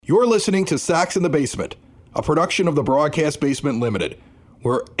You're listening to Sox in the Basement, a production of the Broadcast Basement Limited,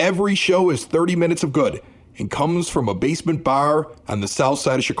 where every show is 30 minutes of good and comes from a basement bar on the south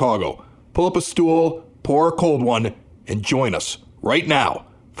side of Chicago. Pull up a stool, pour a cold one, and join us right now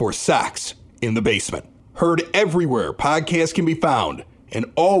for Sox in the Basement. Heard everywhere podcasts can be found, and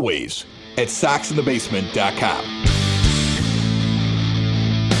always at soxinthebasement.com.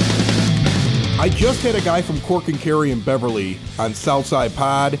 I just had a guy from Cork and Kerry in Beverly on Southside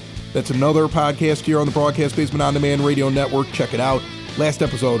Pod. That's another podcast here on the Broadcast Basement On Demand Radio Network. Check it out. Last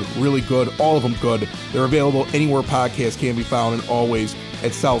episode, really good. All of them good. They're available anywhere podcasts can be found and always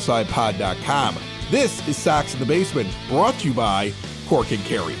at southsidepod.com. This is Sox in the Basement, brought to you by Cork and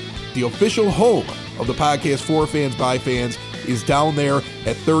Kerry. The official home of the podcast for fans by fans is down there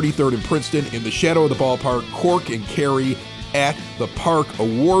at 33rd and Princeton in the shadow of the ballpark. Cork and Kerry at the park.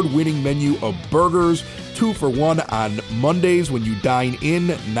 Award-winning menu of burgers, 2 for $1 on Mondays when you dine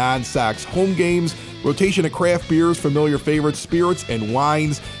in, non-Sox home games, rotation of craft beers, familiar favorites, spirits, and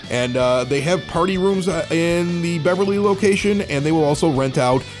wines, and they have party rooms in the Beverly location, and they will also rent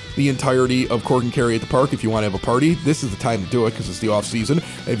out the entirety of Cork and Kerry at the park. If you want to have a party, this is the time to do it because it's the off season.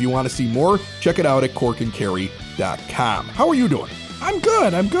 And if you want to see more, check it out at corkandkerry.com. How are you doing? I'm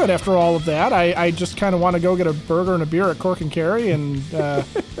good after all of that. I just kind of want to go get a burger and a beer at Cork and Kerry and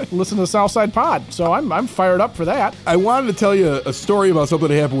listen to the Southside Pod. So I'm fired up for that. I wanted to tell you a story about something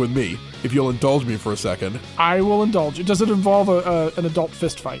that happened with me, if you'll indulge me for a second. I will indulge you. Does it involve an adult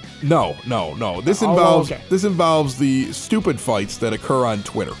fist fight? No. This involves the stupid fights that occur on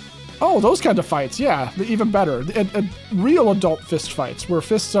Twitter. Oh, those kind of fights, yeah, even better. Real adult fist fights where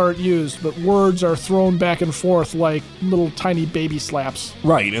fists aren't used, but words are thrown back and forth like little tiny baby slaps.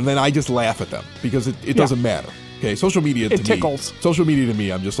 Right, and then I just laugh at them because it doesn't matter. Okay, social media to me. It tickles. Social media to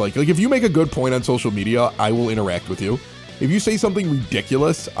me, I'm just like if you make a good point on social media, I will interact with you. If you say something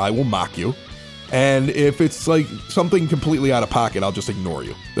ridiculous, I will mock you. And if it's like something completely out of pocket, I'll just ignore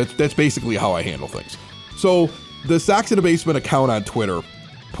you. That's basically how I handle things. So the Sox in the Basement account on Twitter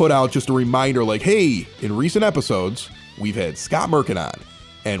put out just a reminder like, hey, in recent episodes, we've had Scott Merkin on,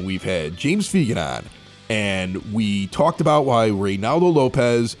 and we've had James Fegan on, and we talked about why Reynaldo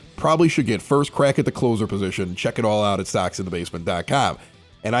Lopez probably should get first crack at the closer position. Check it all out at soxinthebasement.com.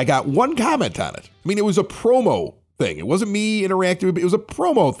 And I got one comment on it. I mean, it was a promo thing. It wasn't me interacting, it was a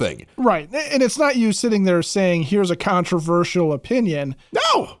promo thing. Right. And it's not you sitting there saying, here's a controversial opinion.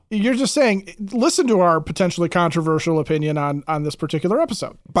 No. You're just saying, listen to our potentially controversial opinion on this particular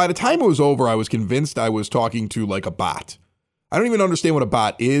episode. By the time it was over, I was convinced I was talking to like a bot. I don't even understand what a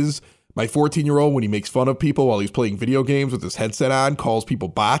bot is. My 14-year-old, when he makes fun of people while he's playing video games with his headset on, calls people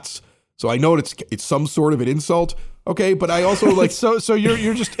bots. So I know it's some sort of an insult. Okay, but I also like so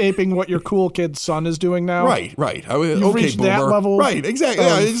you're just aping what your cool kid's son is doing now. Right. You've reached boomer. That level, right? Exactly.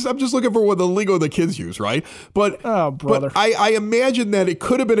 I'm just looking for what the lingo the kids use, right? But brother, but I imagine that it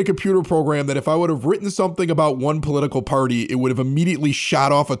could have been a computer program that if I would have written something about one political party, it would have immediately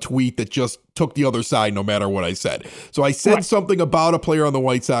shot off a tweet that just took the other side, no matter what I said. So I said something about a player on the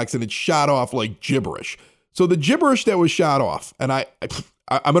White Sox, and it shot off like gibberish. So the gibberish that was shot off, and I'm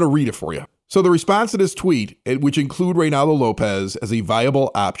going to read it for you. So the response to this tweet, which include Reynaldo Lopez as a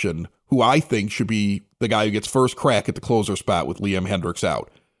viable option, who I think should be the guy who gets first crack at the closer spot with Liam Hendricks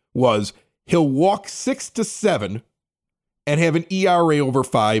out, was he'll walk 6 to 7 and have an ERA over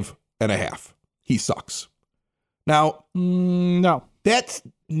 5.5. He sucks. Now, no, that's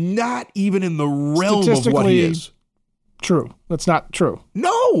not even in the realm of what he is. True. That's not true.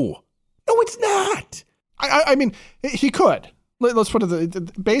 No, it's not. I mean, he could. Let's put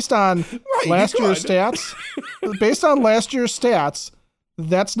it based on last year's stats. Based on last year's stats,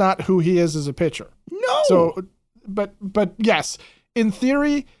 that's not who he is as a pitcher. No. So, but yes, in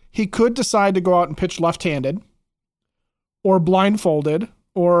theory, he could decide to go out and pitch left-handed, or blindfolded,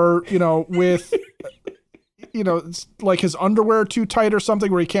 or with it's like his underwear too tight or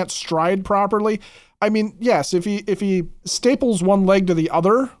something where he can't stride properly. I mean, yes, if he staples one leg to the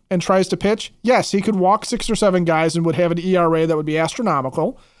other and tries to pitch, yes, he could walk 6 or 7 guys and would have an ERA that would be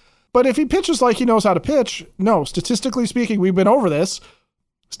astronomical. But if he pitches like he knows how to pitch, no, statistically speaking, we've been over this.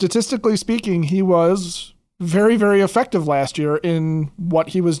 Statistically speaking, he was very, very effective last year in what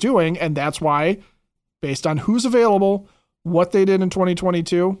he was doing, and that's why, based on who's available, what they did in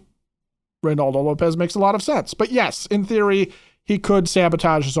 2022, Reynaldo Lopez makes a lot of sense. But yes, in theory, he could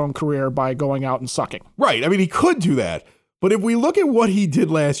sabotage his own career by going out and sucking. Right. I mean, he could do that. But if we look at what he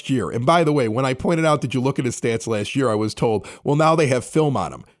did last year, and by the way, when I pointed out, did you look at his stats last year, I was told, well, now they have film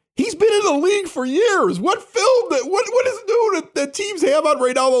on him. He's been in the league for years. What film that what is new that teams have on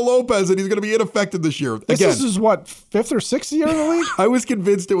Reynaldo Lopez and he's going to be ineffective this year? Again, this is what, 5th or 6th year in the league? I was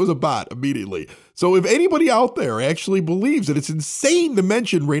convinced it was a bot immediately. So if anybody out there actually believes that it's insane to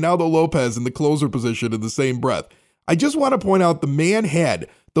mention Reynaldo Lopez in the closer position in the same breath, I just want to point out the man had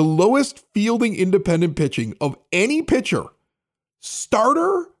the lowest fielding independent pitching of any pitcher,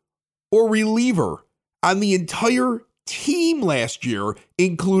 starter or reliever on the entire team last year,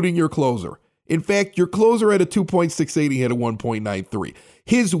 including your closer. In fact, your closer had a 2.68, he had a 1.93.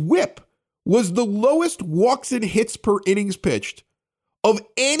 His whip was the lowest walks and hits per innings pitched of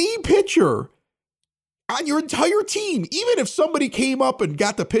any pitcher on your entire team. Even if somebody came up and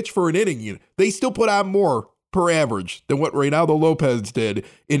got the pitch for an inning, they still put on more per average than what Reynaldo Lopez did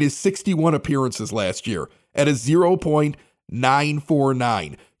in his 61 appearances last year at a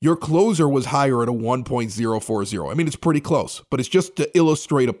 0.949. Your closer was higher at a 1.040. I mean, it's pretty close, but it's just to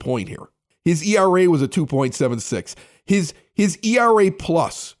illustrate a point here. His ERA was a 2.76. His ERA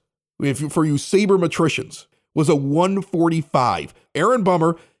plus, for you sabermetricians, was a 145. Aaron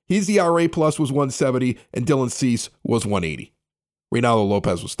Bummer, his ERA plus was 170, and Dylan Cease was 180. Reynaldo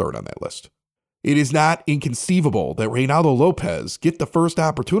Lopez was third on that list. It is not inconceivable that Reynaldo Lopez get the first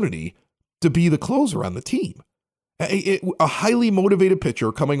opportunity to be the closer on the team. A highly motivated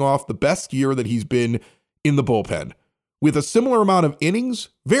pitcher coming off the best year that he's been in the bullpen with a similar amount of innings,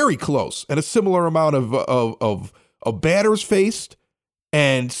 very close, and a similar amount of batters faced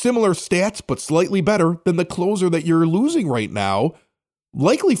and similar stats, but slightly better than the closer that you're losing right now,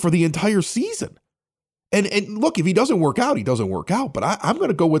 likely for the entire season. And look, if he doesn't work out, he doesn't work out, but I'm going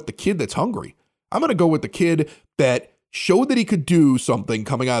to go with the kid that's hungry. I'm going to go with the kid that showed that he could do something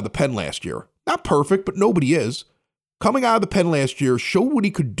coming out of the pen last year. Not perfect, but nobody is. Coming out of the pen last year, showed what he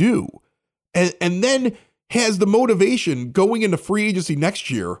could do, and then has the motivation going into free agency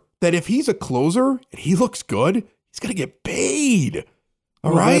next year that if he's a closer and he looks good, he's going to get paid.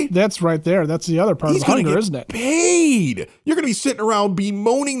 All right? That's right there. That's the other part of hunger, isn't it? Paid. You're going to be sitting around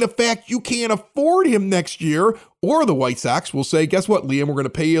bemoaning the fact you can't afford him next year, or the White Sox will say, guess what, Liam, we're going to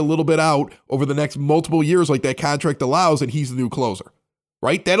pay you a little bit out over the next multiple years like that contract allows, and he's the new closer.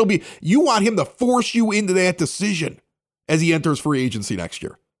 Right? You want him to force you into that decision as he enters free agency next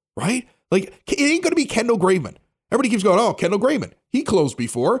year, right? Like, it ain't going to be Kendall Graveman. Everybody keeps going, oh, Kendall Graveman, he closed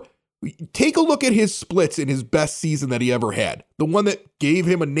before. Take a look at his splits in his best season that he ever had. The one that gave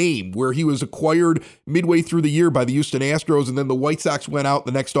him a name, where he was acquired midway through the year by the Houston Astros, and then the White Sox went out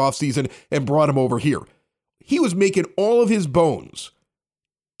the next offseason and brought him over here. He was making all of his bones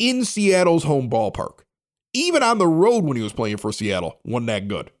in Seattle's home ballpark. Even on the road when he was playing for Seattle, wasn't that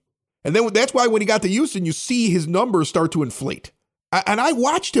good. And then that's why when he got to Houston, you see his numbers start to inflate. And I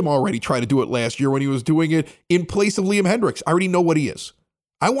watched him already try to do it last year when he was doing it in place of Liam Hendriks. I already know what he is.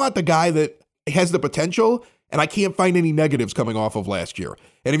 I want the guy that has the potential, and I can't find any negatives coming off of last year.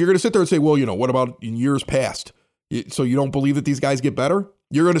 And if you're going to sit there and say, well, what about in years past? So you don't believe that these guys get better?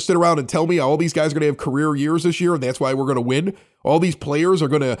 You're going to sit around and tell me all these guys are going to have career years this year, and that's why we're going to win? All these players are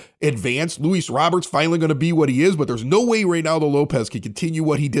going to advance. Luis Roberts finally going to be what he is, but there's no way Reynaldo Lopez can continue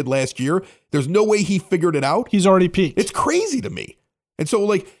what he did last year. There's no way he figured it out. He's already peaked. It's crazy to me. And so,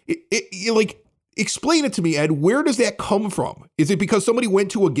 explain it to me, Ed. Where does that come from? Is it because somebody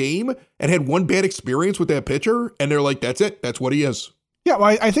went to a game and had one bad experience with that pitcher, and they're like, that's it, that's what he is? Yeah,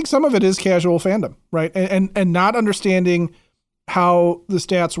 well, I think some of it is casual fandom, right? And not understanding how the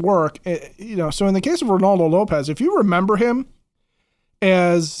stats work. So in the case of Reynaldo Lopez, if you remember him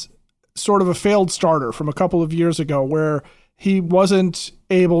as sort of a failed starter from a couple of years ago, where he wasn't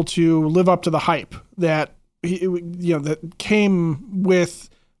able to live up to the hype that that came with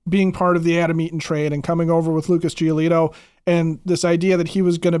being part of the Adam Eaton trade and coming over with Lucas Giolito, and this idea that he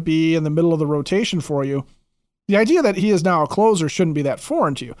was going to be in the middle of the rotation for you. The idea that he is now a closer shouldn't be that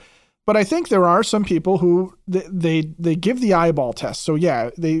foreign to you. But I think there are some people who they give the eyeball test. So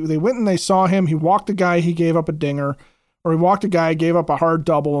yeah, they went and they saw him. He walked a guy, he gave up a dinger, or he walked a guy, gave up a hard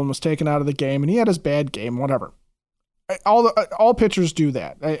double and was taken out of the game, and he had his bad game, whatever. All pitchers do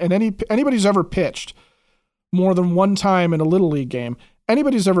that. And anybody who's ever pitched more than one time in a Little League game,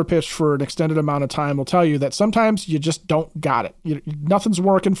 anybody who's ever pitched for an extended amount of time will tell you that sometimes you just don't got it. Nothing's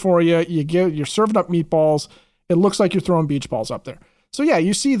working for you. You're serving up meatballs. It looks like you're throwing beach balls up there. So yeah,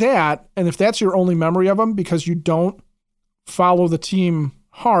 you see that, and if that's your only memory of them because you don't follow the team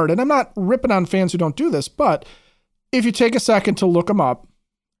hard, and I'm not ripping on fans who don't do this, but if you take a second to look them up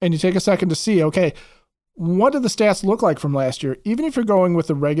and you take a second to see, okay, what did the stats look like from last year? Even if you're going with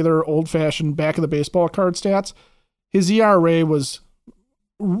the regular old-fashioned back of the baseball card stats, his ERA was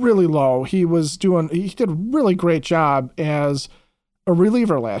really low. He did a really great job as a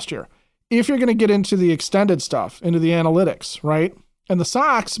reliever last year. If you're going to get into the extended stuff, into the analytics, right? And the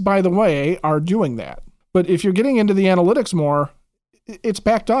Sox, by the way, are doing that. But if you're getting into the analytics more, it's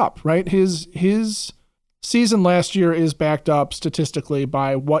backed up, right? His season last year is backed up statistically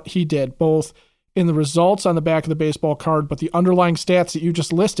by what he did, both in the results on the back of the baseball card, but the underlying stats that you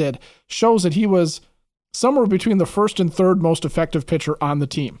just listed shows that he was somewhere between the first and third most effective pitcher on the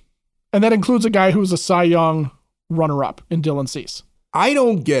team. And that includes a guy who's a Cy Young runner-up in Dylan Cease. I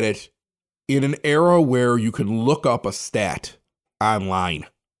don't get it in an era where you can look up a stat online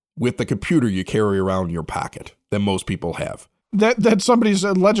with the computer you carry around in your pocket that most people have. That somebody's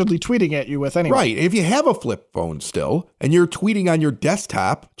allegedly tweeting at you with anyway. Right. If you have a flip phone still and you're tweeting on your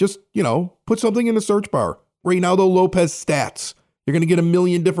desktop, just, put something in the search bar. Reynaldo Lopez stats. You're going to get a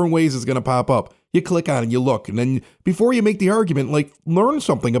million different ways it's going to pop up. You click on it, you look, and then before you make the argument, learn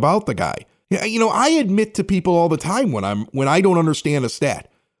something about the guy. I admit to people all the time when I don't understand a stat.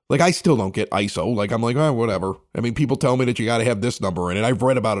 I still don't get ISO. I'm like, oh, whatever. I mean, people tell me that you got to have this number in it. I've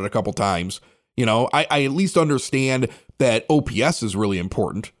read about it a couple times. I at least understand that OPS is really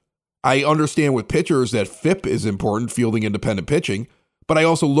important. I understand with pitchers that FIP is important, fielding independent pitching. But I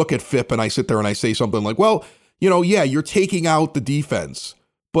also look at FIP and I sit there and I say something like, well, you're taking out the defense.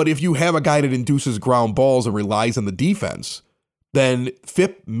 But if you have a guy that induces ground balls and relies on the defense, then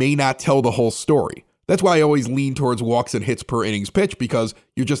FIP may not tell the whole story. That's why I always lean towards walks and hits per innings pitch, because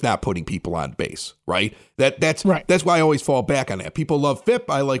you're just not putting people on base, right? That's right. That's why I always fall back on that. People love FIP.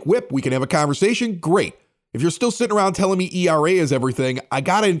 I like WHIP. We can have a conversation. Great. If you're still sitting around telling me ERA is everything, I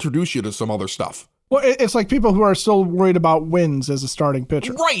got to introduce you to some other stuff. Well, it's like people who are still worried about wins as a starting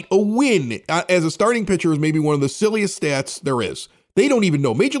pitcher. Right. A win as a starting pitcher is maybe one of the silliest stats there is. They don't even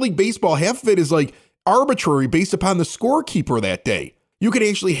know. Major League Baseball, half of it is arbitrary based upon the scorekeeper that day. You could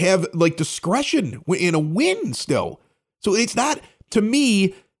actually have discretion in a win still. So it's not, to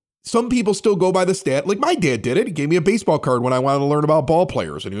me, some people still go by the stat. Like my dad did it. He gave me a baseball card when I wanted to learn about ball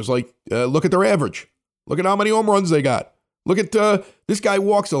players. And he was like, look at their average. Look at how many home runs they got. Look at this guy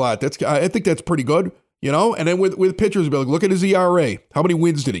walks a lot. I think that's pretty good, And then with pitchers, be like, look at his ERA. How many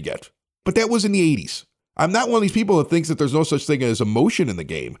wins did he get? But that was in the 80s. I'm not one of these people that thinks that there's no such thing as emotion in the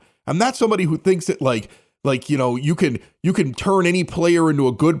game. I'm not somebody who thinks that you can turn any player into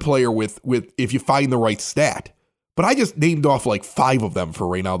a good player with if you find the right stat. But I just named off 5 of them for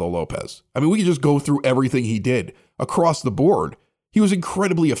Reynaldo Lopez. I mean, we could just go through everything he did across the board. He was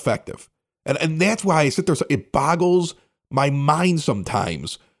incredibly effective. And that's why I sit there. It boggles my mind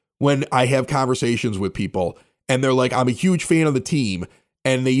sometimes when I have conversations with people and they're like, I'm a huge fan of the team.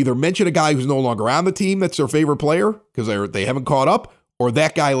 And they either mention a guy who's no longer on the team that's their favorite player because they haven't caught up, or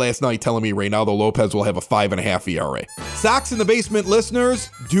that guy last night telling me Reynaldo Lopez will have a 5.5 ERA. Sox in the Basement listeners,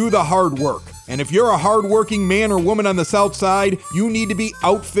 do the hard work. And if you're a hardworking man or woman on the South Side, you need to be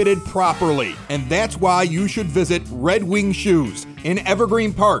outfitted properly. And that's why you should visit Red Wing Shoes in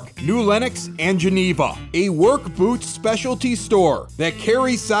Evergreen Park, New Lenox, and Geneva. A work boots specialty store that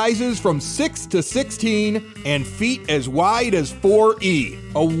carries sizes from 6 to 16 and feet as wide as 4E.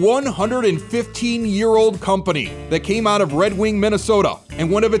 A 115-year-old company that came out of Red Wing, Minnesota. And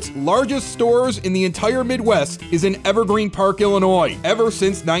one of its largest stores in the entire Midwest is in Evergreen Park, Illinois, ever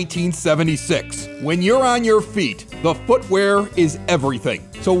since 1976. When you're on your feet, the footwear is everything.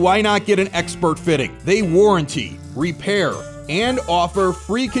 So why not get an expert fitting? They warranty, repair, and offer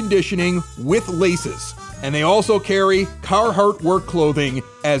free conditioning with laces. And they also carry Carhartt work clothing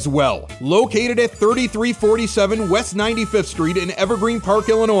as well. Located at 3347 West 95th Street in Evergreen Park,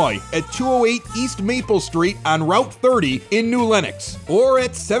 Illinois, at 208 East Maple Street on Route 30 in New Lenox, or at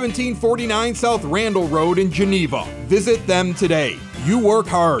 1749 South Randall Road in Geneva. Visit them today. You work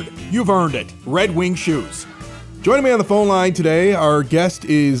hard. You've earned it. Red Wing Shoes. Joining me on the phone line today, our guest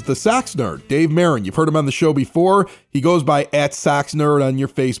is the Sox Nerd, Dave Marin. You've heard him on the show before. He goes by @SoxNerd on your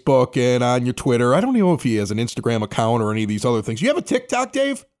Facebook and on your Twitter. I don't know if he has an Instagram account or any of these other things. You have a TikTok,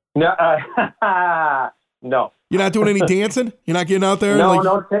 Dave? No. No. You're not doing any dancing? You're not getting out there?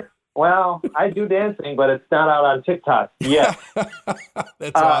 No. Well, I do dancing, but it's not out on TikTok yet.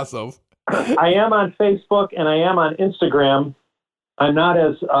 That's awesome. I am on Facebook and I am on Instagram. I'm not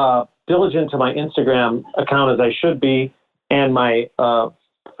as diligent to my Instagram account as I should be, and my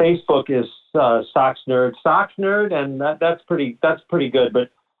Facebook is Sox Nerd, and that's pretty good. But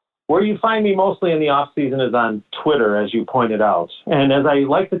where you find me mostly in the off season is on Twitter, as you pointed out. And as I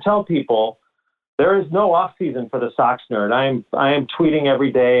like to tell people, there is no off season for the Sox Nerd. I am tweeting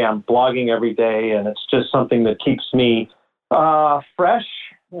every day, I'm blogging every day, and it's just something that keeps me fresh.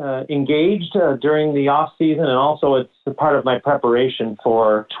 Engaged during the off season, and also it's a part of my preparation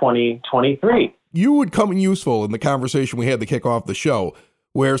for 2023. you would come in useful in the conversation we had to kick off the show,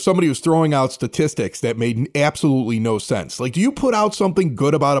 where somebody was throwing out statistics that made absolutely no sense. Like, do you put out something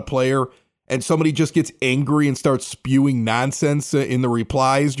good about a player and somebody just gets angry and starts spewing nonsense in the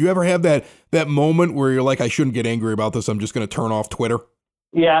replies? Do you ever have that moment where you're like, I shouldn't get angry about this, I'm just going to turn off Twitter?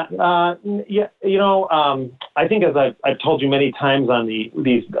 Yeah. Yeah. I think, as I've told you many times on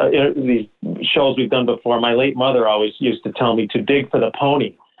these shows we've done before, my late mother always used to tell me to dig for the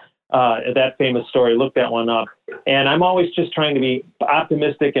pony. That famous story, look that one up. And I'm always just trying to be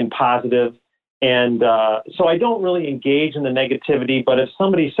optimistic and positive. And so I don't really engage in the negativity, but if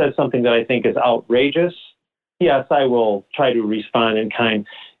somebody says something that I think is outrageous, yes, I will try to respond in kind.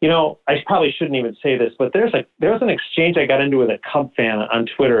 I probably shouldn't even say this, but there was an exchange I got into with a Cub fan on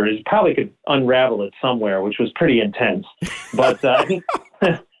Twitter. You probably could unravel it somewhere, which was pretty intense. But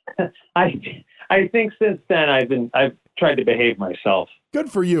I think since then I've tried to behave myself.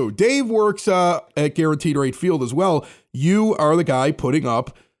 Good for you. Dave works at Guaranteed Rate Field as well. You are the guy putting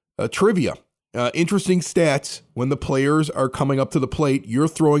up trivia. Interesting stats when the players are coming up to the plate. You're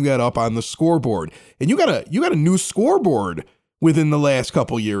throwing that up on the scoreboard, and you got a new scoreboard within the last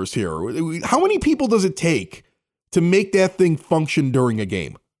couple years here. How many people does it take to make that thing function during a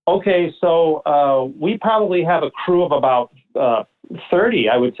game? Okay, so we probably have a crew of about 30,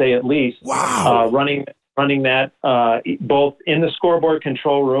 I would say at least. Wow. Running that both in the scoreboard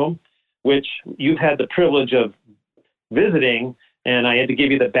control room, which you've had the privilege of visiting. And I had to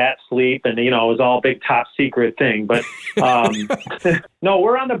give you the bat sleep, and, it was all big top secret thing. But no,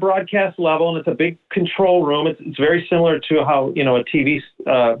 we're on the broadcast level, and it's a big control room. It's very similar to how, a TV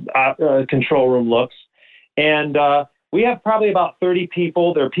control room looks. And we have probably about 30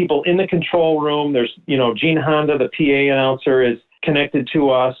 people. There are people in the control room. There's, Gene Honda, the PA announcer, is connected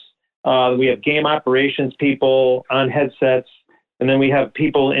to us. We have game operations people on headsets. And then we have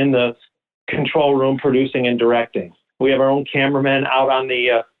people in the control room producing and directing. We have our own cameramen out on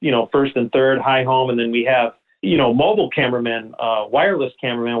the, first and third high home. And then we have, mobile cameramen, wireless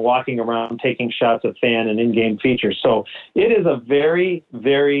cameramen walking around taking shots of fan and in-game features. So it is a very,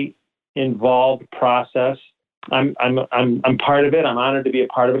 very involved process. I'm part of it. I'm honored to be a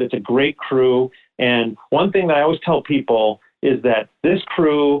part of it. It's a great crew. And one thing that I always tell people is that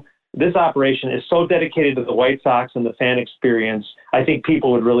this operation is so dedicated to the White Sox and the fan experience. I think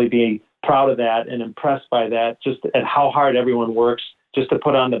people would really be proud of that and impressed by that, just at how hard everyone works just to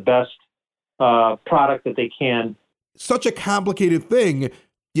put on the best product that they can. Such a complicated thing.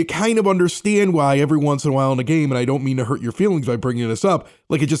 You kind of understand why every once in a while in a game, and I don't mean to hurt your feelings by bringing this up,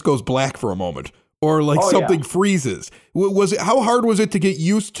 like it just goes black for a moment or like something freezes. How hard was it to get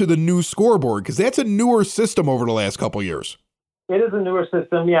used to the new scoreboard? Because that's a newer system over the last couple of years. It is a newer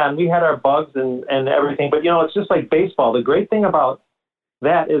system, yeah, and we had our bugs and everything. But, it's just like baseball. The great thing about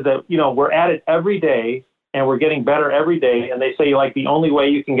that is that, we're at it every day and we're getting better every day. And they say, like, the only way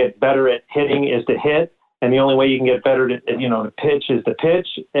you can get better at hitting is to hit. And the only way you can get better at, to pitch is to pitch.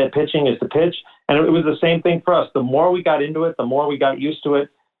 At pitching is to pitch. And it was the same thing for us. The more we got into it, the more we got used to it,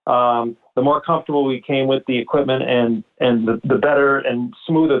 the more comfortable we came with the equipment and the better and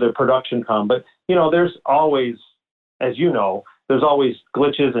smoother the production come. But, there's always, as there's always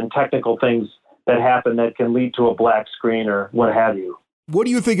glitches and technical things that happen that can lead to a black screen or what have you. What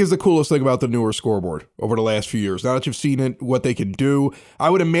do you think is the coolest thing about the newer scoreboard over the last few years? Now that you've seen it, what they can do, I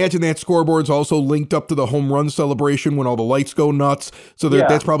would imagine that scoreboard's also linked up to the home run celebration when all the lights go nuts. So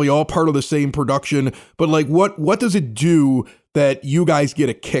that's probably all part of the same production. But like, what does it do that you guys get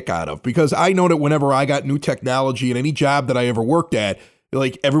a kick out of? Because I know that whenever I got new technology in any job that I ever worked at,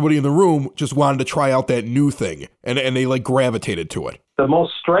 like everybody in the room just wanted to try out that new thing and they like gravitated to it. The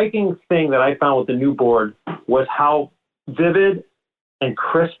most striking thing that I found with the new board was how vivid and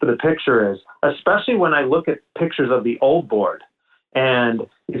crisp the picture is, especially when I look at pictures of the old board. And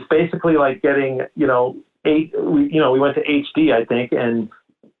it's basically like getting, we went to HD, I think. And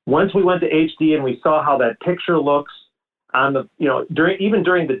once we went to HD and we saw how that picture looks on the,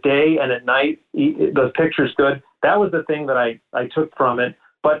 during the day and at night, the picture's good. That was the thing that I took from it.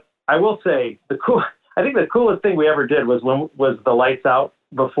 But I will say I think the coolest thing we ever did was the lights out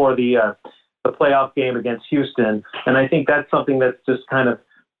before the playoff game against Houston. And I think that's something that's just kind of,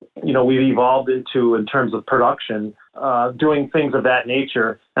 we've evolved into in terms of production, doing things of that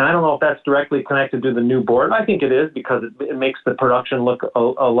nature. And I don't know if that's directly connected to the new board. I think it is because it makes the production look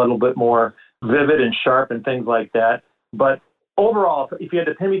a little bit more vivid and sharp and things like that. But overall, if you had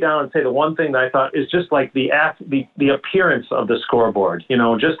to pin me down and say the one thing that I thought is just like the appearance of the scoreboard,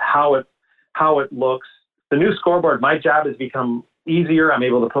 just how it looks. The new scoreboard, my job has become easier. I'm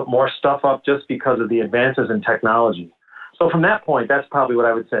able to put more stuff up just because of the advances in technology. So from that point, that's probably what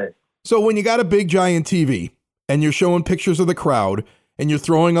I would say. So when you got a big giant TV and you're showing pictures of the crowd and you're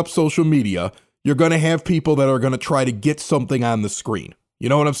throwing up social media, you're going to have people that are going to try to get something on the screen. You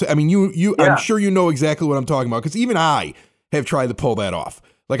know what I'm saying? I mean, yeah. I'm sure you know exactly what I'm talking about, because even I have tried to pull that off.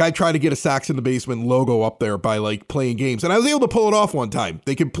 Like, I tried to get a Sox in the Basement logo up there by, like, playing games, and I was able to pull it off one time.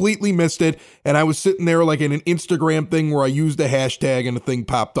 They completely missed it, and I was sitting there, like, in an Instagram thing where I used a hashtag and the thing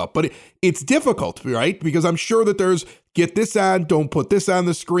popped up. But it's difficult, right? Because I'm sure that there's, get this on, don't put this on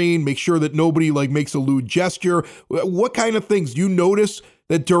the screen, make sure that nobody, like, makes a lewd gesture. What kind of things? Do you notice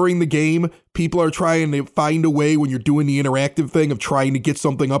that during the game, people are trying to find a way when you're doing the interactive thing of trying to get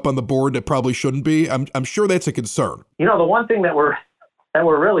something up on the board that probably shouldn't be? I'm sure that's a concern. You know, the one thing that we're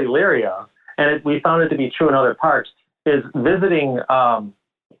really leery of, and we found it to be true in other parks, is visiting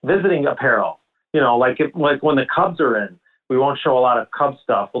apparel. You know, like when the Cubs are in, we won't show a lot of Cubs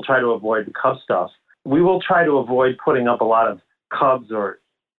stuff. We'll try to avoid the Cubs stuff. We will try to avoid putting up a lot of Cubs or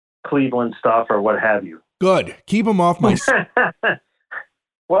Cleveland stuff or what have you. Good. Keep them off my...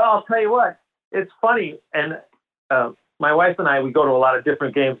 Well, I'll tell you what, it's funny. And my wife and I, we go to a lot of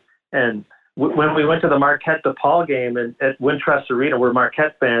different games. And when we went to the Marquette DePaul game at Wintrust Arena, we're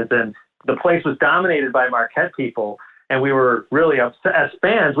Marquette fans, and the place was dominated by Marquette people. And we were really upset. As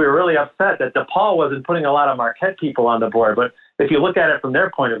fans, we were really upset that DePaul wasn't putting a lot of Marquette people on the board. But if you look at it from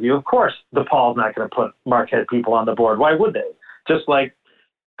their point of view, of course, DePaul's not going to put Marquette people on the board. Why would they? Just like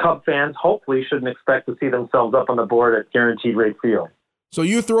Cub fans hopefully shouldn't expect to see themselves up on the board at Guaranteed Rate Field. So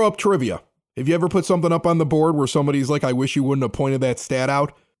you throw up trivia. Have you ever put something up on the board where somebody's like, I wish you wouldn't have pointed that stat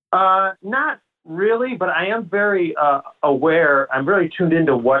out? Not really, but I am very aware. I'm very tuned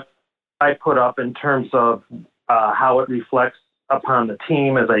into what I put up in terms of how it reflects upon the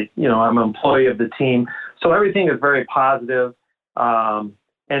team, as I'm an employee of the team. So everything is very positive.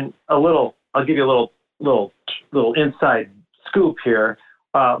 And I'll give you a little inside scoop here.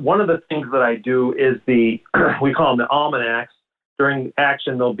 One of the things that I do is we call them the almanacs. During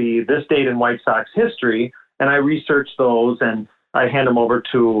action, there'll be this date in White Sox history, and I research those and I hand them over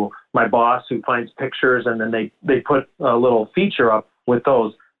to my boss, who finds pictures, and then they put a little feature up with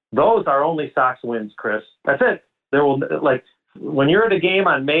those. Those are only Sox wins, Chris. That's it. There will, like, when you're at a game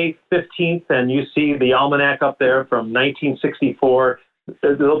on May 15th and you see the almanac up there from 1964,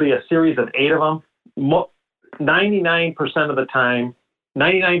 there'll be a series of 8 of them. 99% of the time,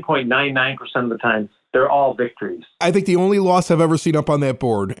 99.99% of the time, they're all victories. I think the only loss I've ever seen up on that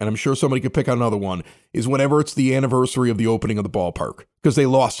board, and I'm sure somebody could pick on another one, is whenever it's the anniversary of the opening of the ballpark, because they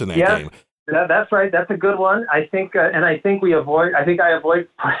lost in that game. That's right. That's a good one. I think, and I think I avoid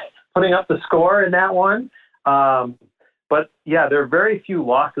putting up the score in that one. But yeah, there are very few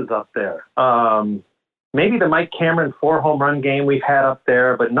losses up there. Maybe the Mike Cameron 4 home run game we've had up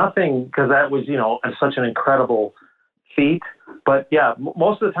there, but nothing, because that was, such an incredible feat. But yeah,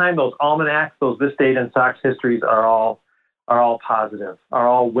 most of the time, those almanacs, those this date in Sox histories are all positive, are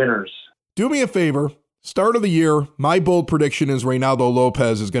all winners. Do me a favor. Start of the year, my bold prediction is Reynaldo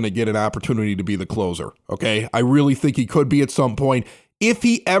Lopez is going to get an opportunity to be the closer. Okay, I really think he could be at some point. If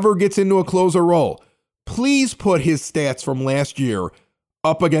he ever gets into a closer role, please put his stats from last year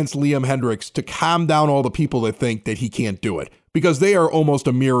up against Liam Hendriks to calm down all the people that think that he can't do it, because they are almost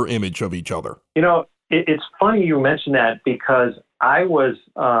a mirror image of each other. It's funny you mention that, because I was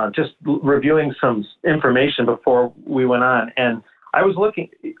just reviewing some information before we went on, and I was looking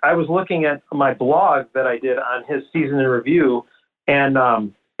at my blog that I did on his season in review, and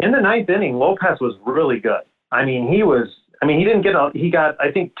in the 9th inning, Lopez was really good. He got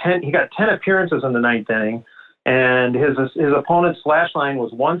 10 appearances in the 9th inning, and his opponent's slash line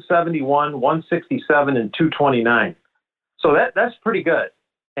was 171, 167, and 229. So that's pretty good.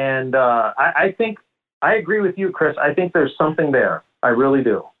 And I think I agree with you, Chris. I think there's something there. I really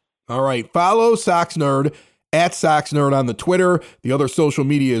do. All right. Follow Sox Nerd at Sox Nerd on the Twitter, the other social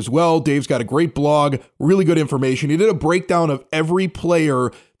media as well. Dave's got a great blog, really good information. He did a breakdown of every player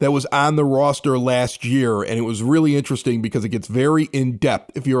that was on the roster last year, and it was really interesting because it gets very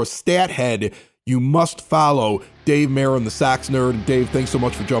in-depth. If you're a stat head, you must follow Dave Marin, the Sox Nerd. Dave, thanks so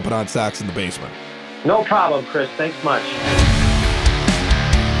much for jumping on Sox in the Basement. No problem, Chris. Thanks much.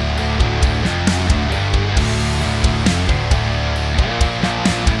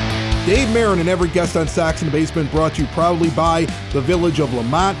 Dave Marin and every guest on Sox in the Basement brought to you proudly by the Village of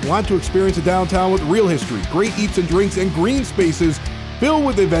Lamont. Want to experience a downtown with real history, great eats and drinks, and green spaces filled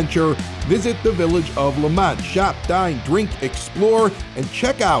with adventure? Visit the Village of Lamont. Shop, dine, drink, explore, and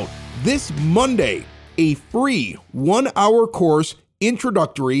check out this Monday a free 1-hour course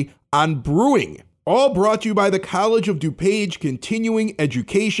introductory on brewing. All brought to you by the College of DuPage Continuing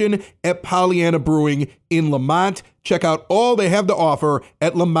Education at Pollyanna Brewing in Lamont. Check out all they have to offer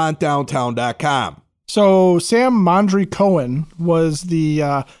at lamontdowntown.com. So Sam Mondry Cohen was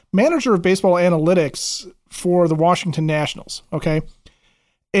the manager of baseball analytics for the Washington Nationals, okay?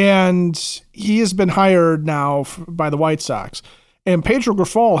 And he has been hired now by the White Sox. And Pedro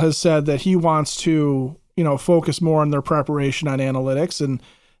Grifol has said that he wants to, focus more on their preparation on analytics and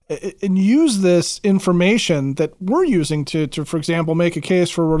use this information that we're using to, for example, make a case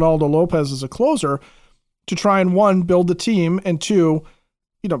for Ronaldo Lopez as a closer to try and, one, build the team, and two,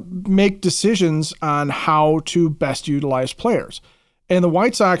 make decisions on how to best utilize players. And the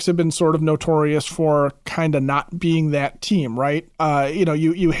White Sox have been sort of notorious for kind of not being that team, right?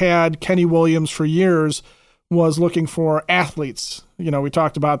 You had Kenny Williams for years was looking for athletes. We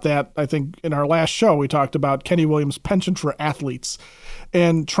talked about that, I think, in our last show. We talked about Kenny Williams' penchant for athletes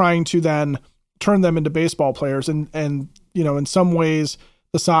and trying to then turn them into baseball players. And in some ways,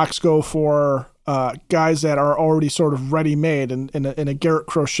 the Sox go for guys that are already sort of ready-made in a Garrett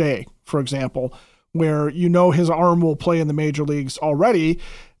Crochet, for example, where his arm will play in the major leagues already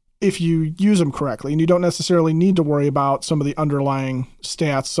if you use him correctly. And you don't necessarily need to worry about some of the underlying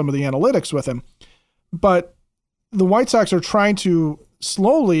stats, some of the analytics with him. But the White Sox are trying to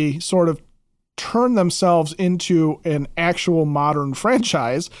slowly sort of turn themselves into an actual modern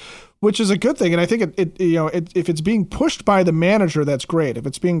franchise, which is a good thing. And I think if it's being pushed by the manager, that's great. If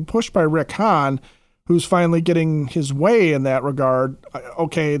it's being pushed by Rick Hahn, who's finally getting his way in that regard,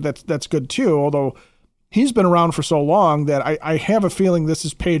 okay, that's good too. Although he's been around for so long that I have a feeling this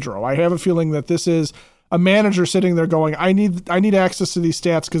is Pedro. I have a feeling that this is a manager sitting there going, I need access to these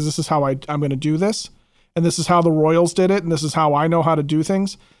stats because this is how I'm going to do this. And this is how the Royals did it. And this is how I know how to do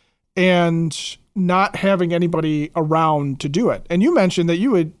things. And not having anybody around to do it. And you mentioned that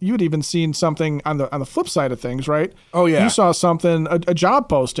you had even seen something on the flip side of things, right? Oh yeah. You saw something, a job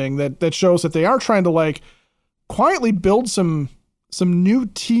posting that shows that they are trying to quietly build some new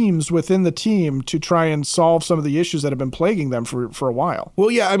teams within the team to try and solve some of the issues that have been plaguing them for a while.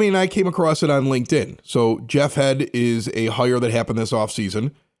 Well, yeah, I came across it on LinkedIn. So Jeff Head is a hire that happened this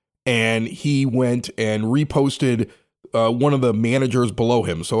offseason, and he went and reposted one of the managers below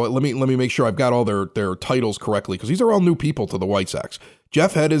him. So let me make sure I've got all their titles correctly, because these are all new people to the White Sox.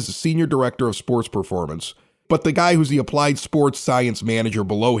 Jeff Head is the senior director of sports performance, but the guy who's the applied sports science manager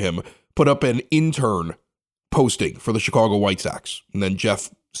below him put up an intern posting for the Chicago White Sox, and then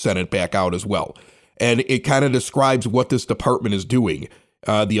Jeff sent it back out as well. And it kind of describes what this department is doing.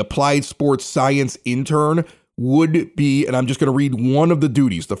 The applied sports science intern would be, and I'm just going to read one of the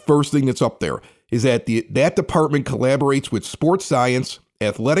duties. The first thing that's up there is that that department collaborates with sports science,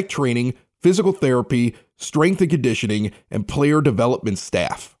 athletic training, physical therapy, strength and conditioning, and player development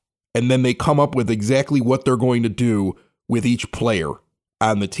staff. And then they come up with exactly what they're going to do with each player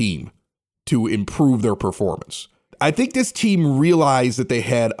on the team to improve their performance. I think this team realized that they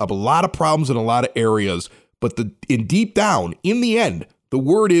had a lot of problems in a lot of areas, but deep down, in the end, the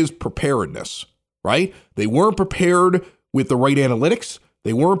word is preparedness, right? They weren't prepared with the right analytics.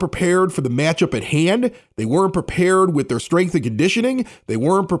 They weren't prepared for the matchup at hand. They weren't prepared with their strength and conditioning. They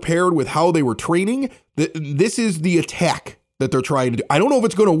weren't prepared with how they were training. This is the attack that they're trying to do. I don't know if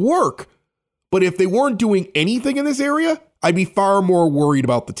it's going to work, but if they weren't doing anything in this area, I'd be far more worried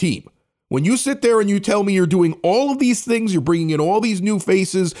about the team. When you sit there and you tell me you're doing all of these things, you're bringing in all these new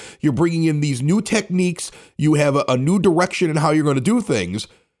faces, you're bringing in these new techniques, you have a new direction in how you're going to do things,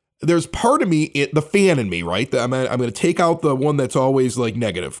 there's part of me, the fan in me, right? I'm going to take out the one that's always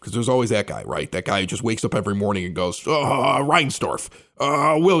negative, because there's always that guy, right? That guy who just wakes up every morning and goes, Reinsdorf,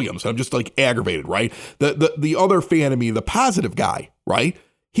 Williams. And I'm just aggravated, right? The other fan of me, the positive guy, right?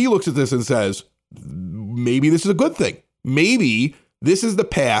 He looks at this and says, maybe this is a good thing. Maybe this is the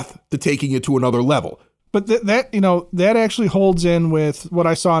path to taking it to another level. But that actually holds in with what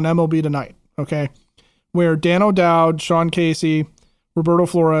I saw on MLB Tonight, okay? Where Dan O'Dowd, Sean Casey, Roberto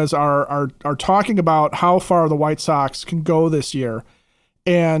Flores are talking about how far the White Sox can go this year.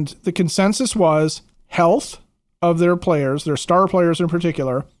 And the consensus was health of their players, their star players in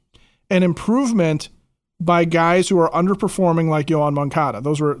particular, and improvement by guys who are underperforming like Yoan Moncada.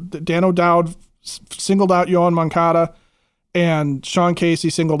 Those were Dan O'Dowd singled out Yoan Moncada, and Sean Casey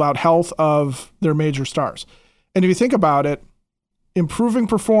singled out health of their major stars. And if you think about it, improving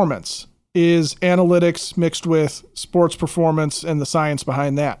performance is analytics mixed with sports performance and the science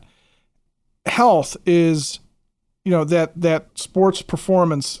behind that. Health is, that sports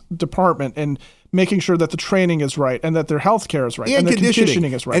performance department and making sure that the training is right and that their health care is right and their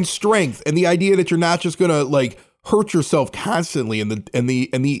conditioning is right. And strength, and the idea that you're not just going to hurt yourself constantly, and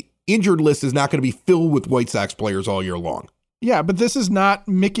the injured list is not going to be filled with White Sox players all year long. Yeah, but this is not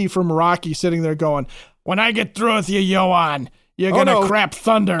Mickey from Rocky sitting there going, when I get through with you, Yoan, you're going to crap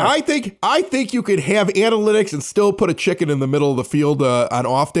thunder. I think you could have analytics and still put a chicken in the middle of the field on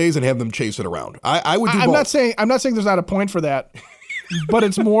off days and have them chase it around. I would do both. I'm not saying there's not a point for that, but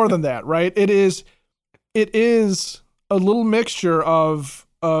it's more than that, right? It is a little mixture of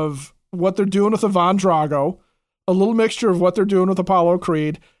what they're doing with Ivan Drago, a little mixture of what they're doing with Apollo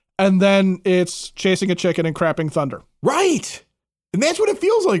Creed, and then it's chasing a chicken and crapping thunder. Right. And that's what it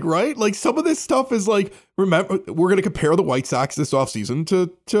feels like, right? Like some of this stuff is like, remember, we're going to compare the White Sox this offseason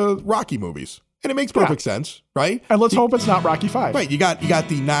to Rocky movies. And it makes perfect sense, right? And let's hope it's not Rocky V. Right. You got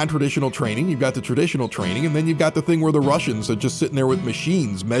the non-traditional training, you've got the traditional training, and then you've got the thing where the Russians are just sitting there with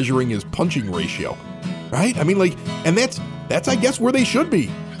machines measuring his punching ratio. Right? I mean, like, and that's I guess where they should be.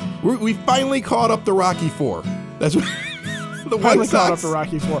 We finally caught up to Rocky IV. That's what the White Sox caught up to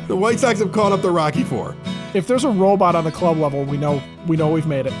Rocky IV. The White Sox have caught up to Rocky IV. If there's a robot on the club level, we know we've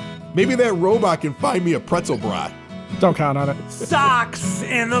made it. Maybe that robot can find me a pretzel brat. Don't count on it. Sox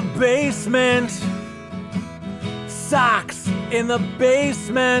in the basement. Sox in the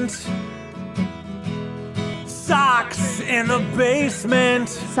basement. Sox in the basement.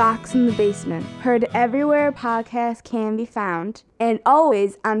 Sox in the Basement. Heard everywhere podcasts can be found, and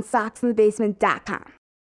always on soxinthebasement.com.